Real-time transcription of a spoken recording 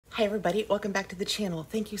Hi everybody, welcome back to the channel.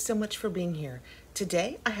 Thank you so much for being here.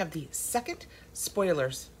 Today I have the second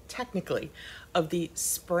spoilers, technically, of the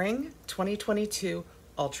Spring 2022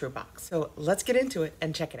 Alltrue box. So let's get into it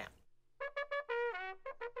and check it out.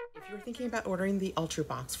 If you're thinking about ordering the Alltrue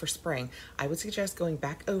box for spring, I would suggest going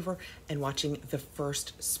back over and watching the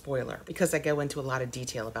first spoiler because I go into a lot of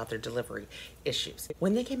detail about their delivery issues.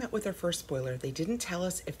 When they came out with their first spoiler, they didn't tell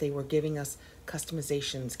us if they were giving us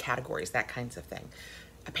customizations, categories, that kinds of thing.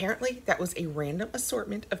 Apparently, that was a random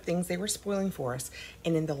assortment of things they were spoiling for us,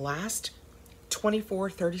 and in the last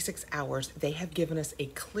 36 hours, they have given us a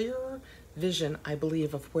clearer vision, I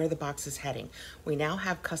believe, of where the box is heading. We now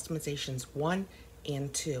have customizations 1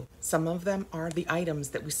 and 2. Some of them are the items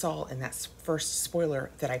that we saw in that first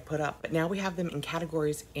spoiler that I put up, but now we have them in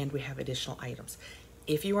categories and we have additional items.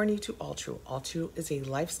 If you are new to Alltrue, Alltrue is a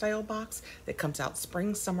lifestyle box that comes out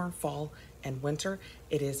spring, summer, fall, and winter.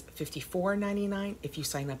 It is $54.99 if you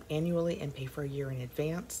sign up annually and pay for a year in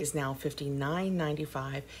advance. It's now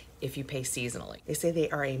 $59.95 if you pay seasonally. They say they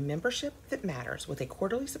are a membership that matters with a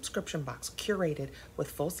quarterly subscription box curated with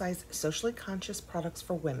full-size socially conscious products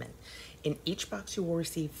for women. In each box you will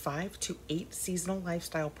receive 5 to 8 seasonal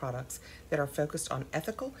lifestyle products that are focused on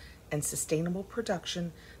ethical and sustainable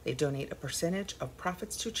production. They donate a percentage of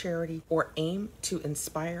profits to charity or aim to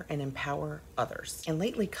inspire and empower others. And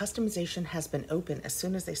lately, customization has been open as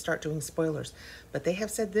soon as they start doing spoilers, but they have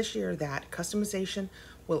said this year that customization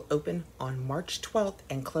will open on March 12th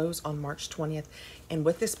and close on March 20th. And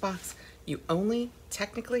with this box, you only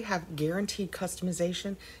technically have guaranteed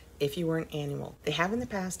customization if you were an annual. They have in the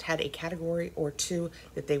past had a category or two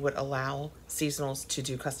that they would allow seasonals to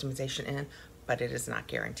do customization in, but it is not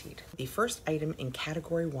guaranteed. The first item in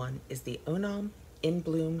category 1 is the Onam In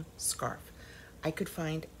Bloom scarf. I could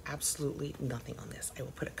find absolutely nothing on this. I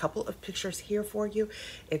will put a couple of pictures here for you.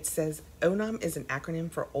 It says Onam is an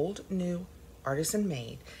acronym for Old, New, Artisan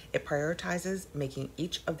Made. It prioritizes making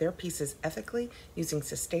each of their pieces ethically using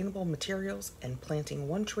sustainable materials and planting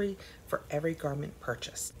one tree for every garment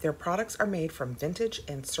purchased. Their products are made from vintage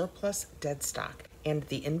and surplus dead stock, and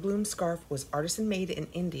the In Bloom scarf was artisan made in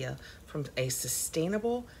India from a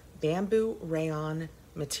sustainable bamboo rayon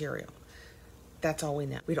material. That's all we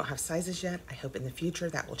know. We don't have sizes yet. I hope in the future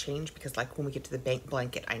that will change because like when we get to the bank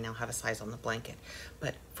blanket, I now have a size on the blanket.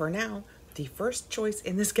 But for now, the first choice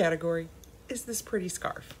in this category is this pretty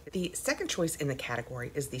scarf. The second choice in the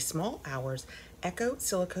category is the Small Hours Eco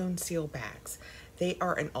Silicone Seal Bags. They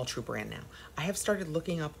are an Alltrue brand now. I have started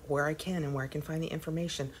looking up where I can and where I can find the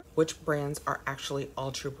information, which brands are actually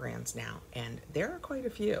Alltrue brands now, and there are quite a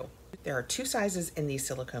few. There are 2 sizes in these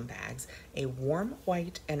silicone bags, a warm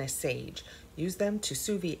white and a sage. Use them to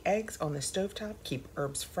sous vide eggs on the stovetop, keep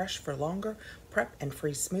herbs fresh for longer, prep and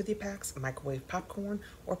freeze smoothie packs, microwave popcorn,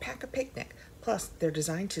 or pack a picnic. Plus, they're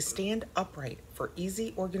designed to stand upright for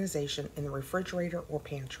easy organization in the refrigerator or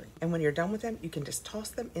pantry. And when you're done with them, you can just toss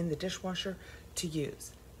them in the dishwasher to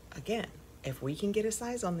use. Again, if we can get a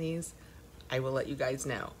size on these, I will let you guys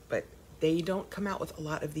know, but they don't come out with a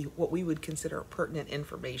lot of the what we would consider pertinent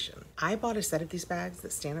information. I bought a set of these bags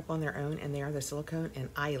that stand up on their own, and they are the silicone, and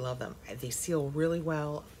I love them. They seal really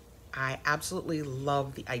well. I absolutely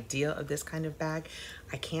love the idea of this kind of bag.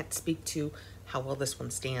 I can't speak to how well this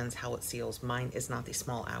one stands, how it seals. Mine is not the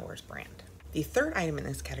Small Hours brand. The third item in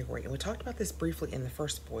this category, and we talked about this briefly in the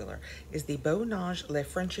first spoiler, is the Beau Nage Le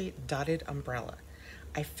Frenchy Dotted Umbrella.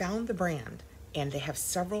 I found the brand, and they have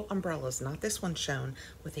several umbrellas, not this one shown,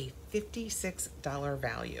 with a $56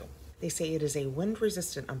 value. They say it is a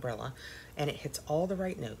wind-resistant umbrella, and it hits all the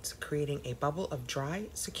right notes, creating a bubble of dry,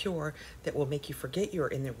 secure that will make you forget you're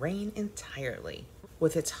in the rain entirely.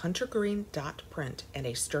 With its hunter green dot print and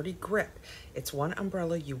a sturdy grip, it's one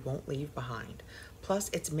umbrella you won't leave behind. Plus,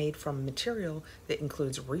 it's made from material that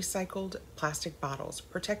includes recycled plastic bottles,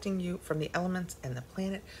 protecting you from the elements and the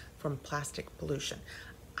planet from plastic pollution.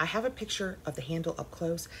 I have a picture of the handle up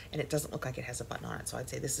close, and it doesn't look like it has a button on it, so I'd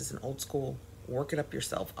say this is an old school, work it up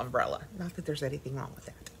yourself umbrella. Not that there's anything wrong with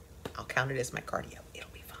that. I'll count it as my cardio. It'll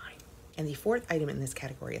be fine. And the fourth item in this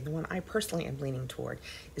category, and the one I personally am leaning toward,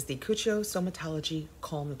 is the Cuccio Somatology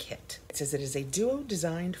Calm Kit. It says it is a duo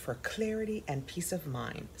designed for clarity and peace of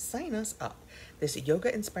mind. Sign us up. This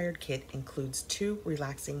yoga-inspired kit includes 2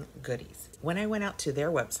 relaxing goodies. When I went out to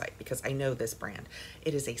their website, because I know this brand,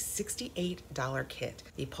 it is a $68 kit.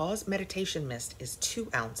 The Pause Meditation Mist is 2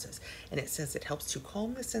 ounces, and it says it helps to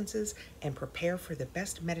calm the senses and prepare for the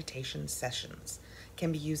best meditation sessions.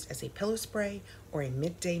 Can be used as a pillow spray or a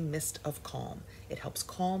midday mist of calm. It helps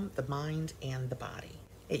calm the mind and the body.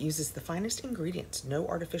 It uses the finest ingredients, no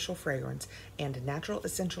artificial fragrance, and natural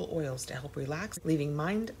essential oils to help relax, leaving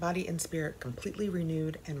mind, body, and spirit completely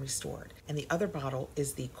renewed and restored. And the other bottle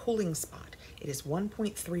is the Cooling Spot. It is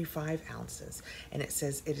 1.35 ounces, and it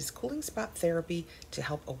says it is cooling spot therapy to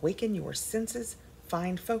help awaken your senses,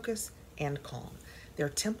 find focus, and calm. Their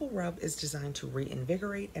temple rub is designed to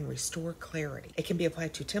reinvigorate and restore clarity. It can be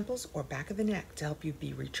applied to temples or back of the neck to help you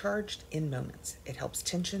be recharged in moments. It helps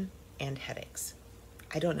tension and headaches.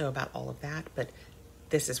 I don't know about all of that, but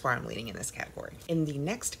this is where I'm leading in this category. In the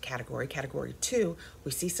next category, category 2,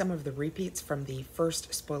 we see some of the repeats from the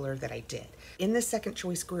first spoiler that I did. In the second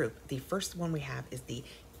choice group, the first one we have is the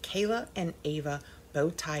Kayla and Ava bow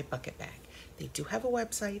tie bucket bag. They do have a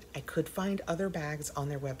website. I could find other bags on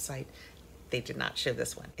their website. They did not show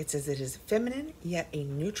this one. It says it is feminine, yet a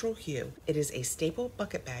neutral hue. It is a staple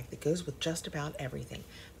bucket bag that goes with just about everything.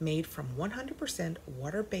 Made from 100%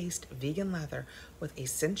 water-based vegan leather with a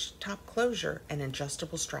cinch top closure and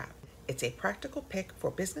adjustable strap. It's a practical pick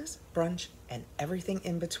for business, brunch, and everything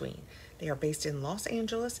in between. They are based in Los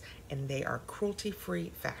Angeles, and they are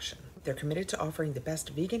cruelty-free fashion. They're committed to offering the best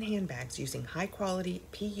vegan handbags using high-quality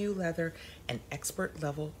PU leather and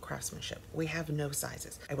expert-level craftsmanship. We have no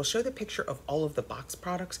sizes. I will show the picture of all of the box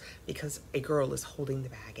products because a girl is holding the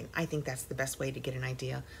bag, and I think that's the best way to get an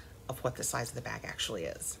idea of what the size of the bag actually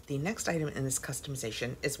is. The next item in this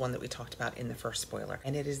customization is one that we talked about in the first spoiler,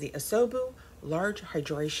 and it is the Asobu Large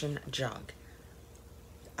Hydration Jug.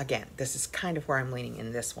 Again, this is kind of where I'm leaning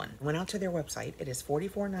in this one. I went out to their website. It is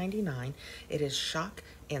 $44.99. It is shock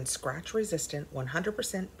and scratch resistant,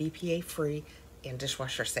 100% BPA free, and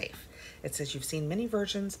dishwasher safe. It says you've seen many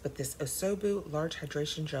versions, but this Asobu Large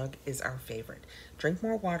Hydration Jug is our favorite. Drink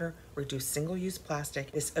more water, reduce single-use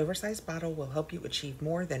plastic. This oversized bottle will help you achieve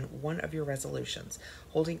more than one of your resolutions.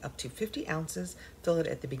 Holding up to 50 ounces, fill it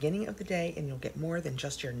at the beginning of the day, and you'll get more than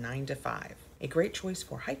just your 9 to 5. A great choice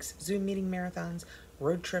for hikes, Zoom meeting marathons,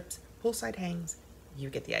 road trips, poolside hangs. You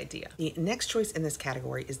get the idea. The next choice in this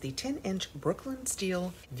category is the 10-inch Brooklyn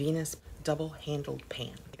Steel Venus double-handled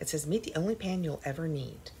pan. It says, meet the only pan you'll ever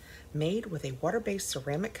need. Made with a water-based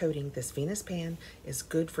ceramic coating, this Venus pan is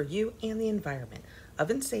good for you and the environment.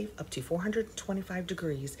 Oven safe up to 425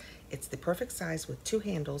 degrees. It's the perfect size with 2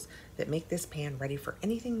 handles that make this pan ready for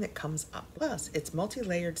anything that comes up. Plus, its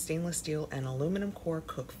multi-layered stainless steel and aluminum core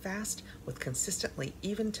cook fast with consistently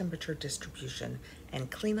even temperature distribution, and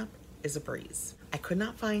cleanup is a breeze. I could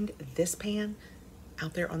not find this pan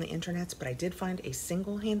out there on the internets, but I did find a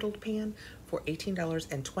single-handled pan for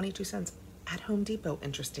 $18.22 at Home Depot,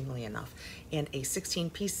 interestingly enough, and a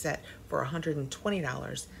 16-piece set for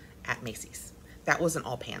 $120 at Macy's. That wasn't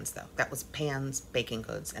all pans though. That was pans, baking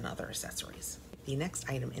goods, and other accessories. The next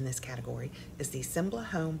item in this category is the Sembla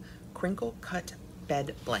Home Crinkle Cut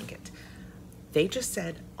Bed Blanket. They just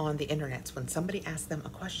said on the internets when somebody asked them a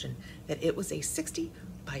question that it was a 60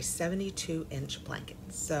 by 72 inch blanket.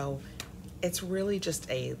 So it's really just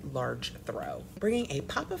a large throw. Bringing a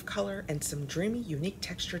pop of color and some dreamy, unique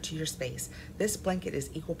texture to your space, this blanket is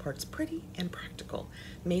equal parts pretty and practical.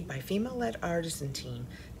 Made by female-led artisan team,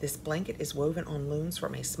 this blanket is woven on looms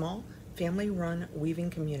from a small, family-run weaving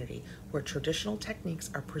community where traditional techniques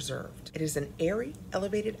are preserved. It is an airy,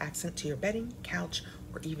 elevated accent to your bedding, couch,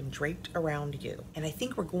 or even draped around you. And I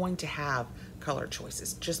think we're going to have color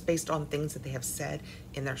choices just based on things that they have said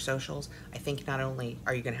in their socials. I think not only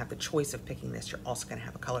are you going to have the choice of picking this, you're also going to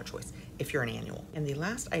have a color choice if you're an annual. And the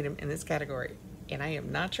last item in this category, and I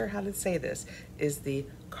am not sure how to say this, is the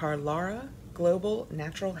Carlara Global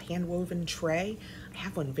Natural Handwoven Tray. I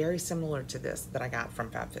have one very similar to this that I got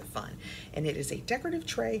from FabFitFun, and it is a decorative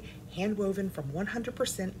tray handwoven from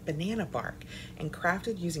 100% banana bark and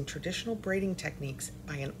crafted using traditional braiding techniques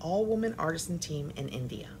by an all-woman artisan team in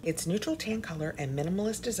India. Its neutral tan color and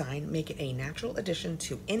minimalist design make it a natural addition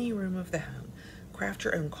to any room of the home. Craft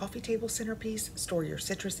your own coffee table centerpiece, store your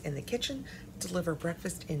citrus in the kitchen, deliver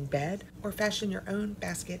breakfast in bed, or fashion your own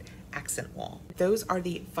basket accent wall. Those are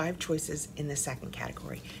the 5 choices in the second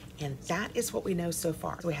category, and that is what we know so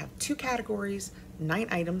far. So we have 2 categories, 9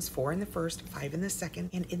 items, 4 in the first, 5 in the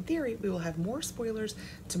second, and in theory we will have more spoilers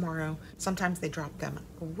tomorrow. Sometimes they drop them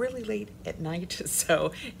really late at night,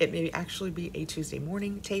 so it may actually be a Tuesday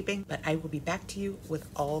morning taping, but I will be back to you with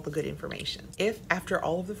all the good information. If after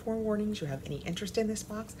all of the forewarnings you have any interest in this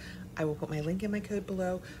box, I will put my link in my code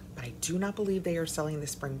below, but I do not believe they are selling the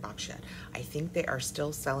spring box yet. I think they are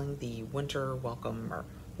still selling the winter welcome or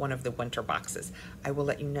one of the winter boxes. I will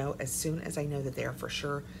let you know as soon as I know that they are for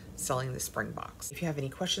sure selling the spring box. If you have any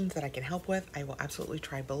questions that I can help with, I will absolutely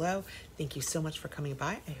try below. Thank you so much for coming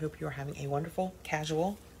by. I hope you are having a wonderful,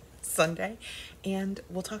 casual Sunday, and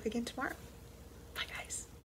we'll talk again tomorrow. Bye, guys.